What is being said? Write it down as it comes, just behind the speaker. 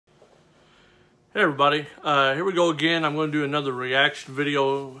Hey everybody, here we go again. I'm going to do another reaction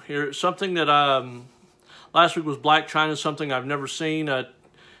video here. Something that last week was Black China, something I've never seen.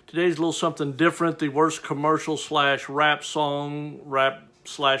 Today's a little something different. The worst commercial slash rap song,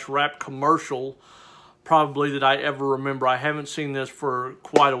 rap commercial probably that I ever remember. I haven't seen this for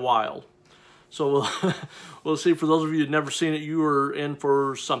quite a while. So we'll see. For those of you who've never seen it, you are in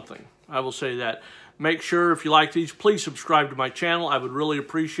for something. I will say that. Make sure, if you like these, please subscribe to my channel. I would really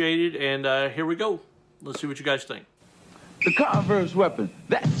appreciate it. And here we go. Let's see what you guys think. The Converse Weapon,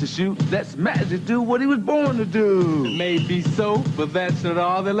 that's the shoe, that's magic, do what he was born to do. It may be so, but that's not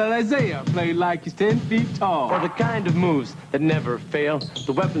all. They let Isaiah play like he's 10 feet tall. For the kind of moves that never fail,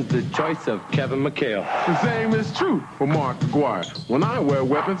 the weapon's the choice of Kevin McHale. The same is true for Mark Aguirre. When I wear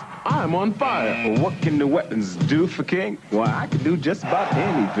weapons, I'm on fire. Well, what can the weapons do for King? Why, I can do just about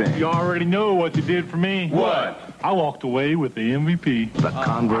anything. You already know what you did for me. What? I walked away with the MVP. The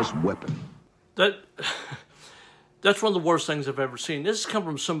Converse Weapon. That's one of the worst things I've ever seen. This has come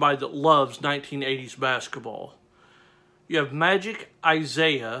from somebody that loves 1980s basketball. You have Magic,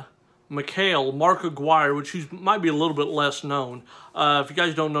 Isaiah, McHale, Mark Aguirre, which might be a little bit less known. If you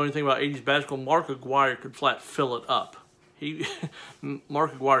guys don't know anything about 80s basketball, Mark Aguirre could flat fill it up.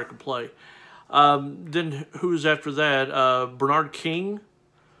 Mark Aguirre could play. Then who's after that? Bernard King,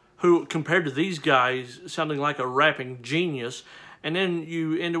 who compared to these guys, sounding like a rapping genius. And then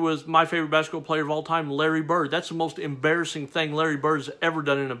you end it with my favorite basketball player of all time, Larry Bird. That's the most embarrassing thing Larry Bird's ever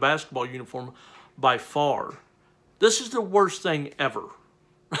done in a basketball uniform by far. This is the worst thing ever.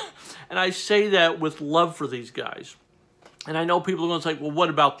 And I say that with love for these guys. And I know people are going to say, well, what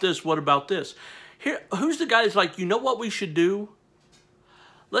about this? What about this? Here, who's the guy that's like, you know what we should do?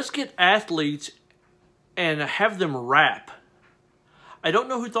 Let's get athletes and have them rap. I don't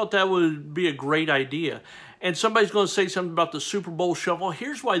know who thought that would be a great idea. And somebody's going to say something about the Super Bowl Shuffle.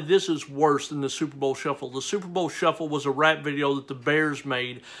 Here's why this is worse than the Super Bowl Shuffle. The Super Bowl Shuffle was a rap video that the Bears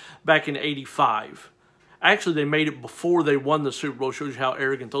made back in '85. Actually, they made it before they won the Super Bowl. Shows you how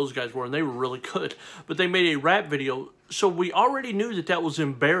arrogant those guys were, and they were really good. But they made a rap video, so we already knew that that was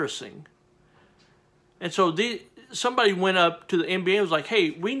embarrassing. And so somebody went up to the NBA and was like, hey,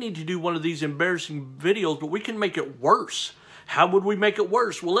 we need to do one of these embarrassing videos, but we can make it worse. How would we make it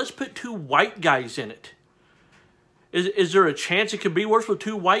worse? Well, let's put two white guys in it. Is there a chance it could be worse with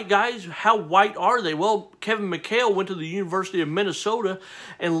two white guys? How white are they? Well, Kevin McHale went to the University of Minnesota,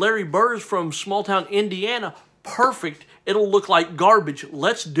 and Larry Bird's from small town Indiana. Perfect. It'll look like garbage.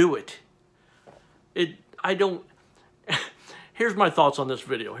 Let's do it. Here's my thoughts on this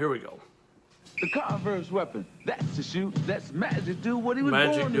video. Here we go. The Converse Weapon, that's the shoe, that's magic, do what he was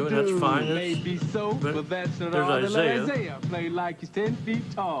Magic born to doing, do. that's fine. It may be so, but that's not there's all. They let Isaiah. Isaiah play like he's 10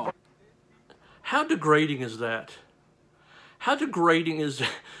 feet tall. How degrading is that? How degrading is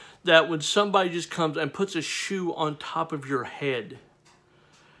that when somebody just comes and puts a shoe on top of your head?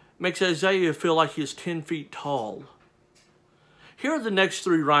 Makes Isaiah feel like he's 10 feet tall. Here are the next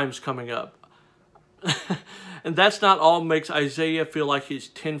three rhymes coming up. And that's not all makes Isaiah feel like he's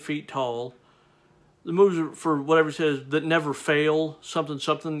 10 feet tall. The moves are for whatever it says, that never fail, something,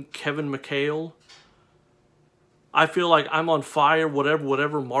 something, Kevin McHale. I feel like I'm on fire,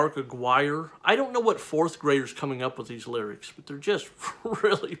 whatever, Mark Aguirre. I don't know what fourth grader's coming up with these lyrics, but they're just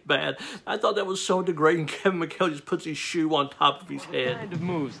really bad. I thought that was so degrading. Kevin McHale just puts his shoe on top of his head. The kind of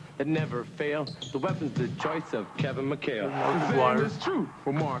moves that never fail, the weapon's the choice of Kevin McHale. Mark The same Aguirre. is true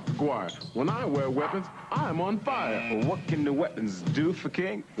for Mark Aguirre. When I wear weapons, I'm on fire. Well, what can the weapons do for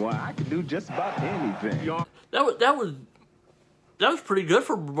King? Why, I can do just about anything. That was pretty good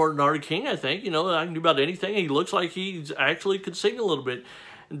for Bernard King, I think. You know, I can do about anything. He looks like he actually could sing a little bit.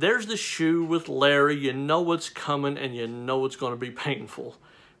 And there's the shoe with Larry. You know what's coming, and you know it's going to be painful.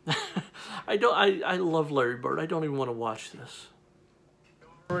 I love Larry Bird. I don't even want to watch this. You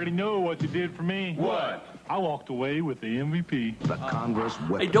already know what you did for me. What? I walked away with the MVP. The Converse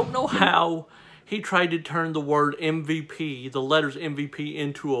Weapon. I don't know how he tried to turn the word MVP, the letters MVP,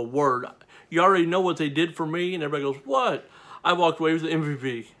 into a word. You already know what they did for me, and everybody goes, what? I walked away with the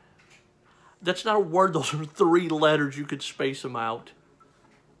MVP. That's not a word. Those are three letters. You could space them out.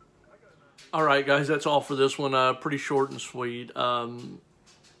 All right, guys, that's all for this one. Pretty short and sweet.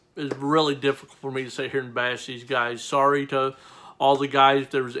 It's really difficult for me to sit here and bash these guys. Sorry to all the guys if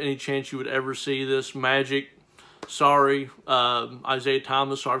there was any chance you would ever see this. Magic, sorry. Isaiah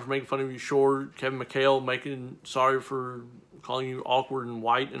Thomas, sorry for making fun of you short. Kevin McHale, sorry for calling you awkward and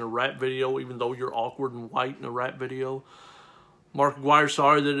white in a rap video, even though you're awkward and white in a rap video. Mark Aguirre,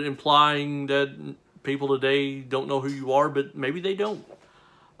 sorry that implying that people today don't know who you are, but maybe they don't.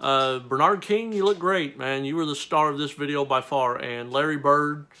 Bernard King, you look great, man. You were the star of this video by far. And Larry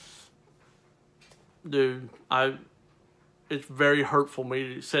Bird, dude, it's very hurtful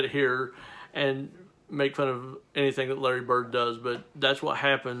me to sit here and make fun of anything that Larry Bird does, but that's what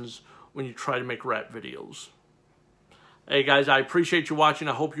happens when you try to make rap videos. Hey guys, I appreciate you watching.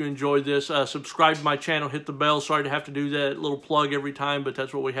 I hope you enjoyed this. Subscribe to my channel, hit the bell. Sorry to have to do that little plug every time, but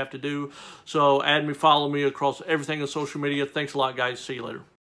that's what we have to do. So add me, follow me across everything on social media. Thanks a lot, guys. See you later.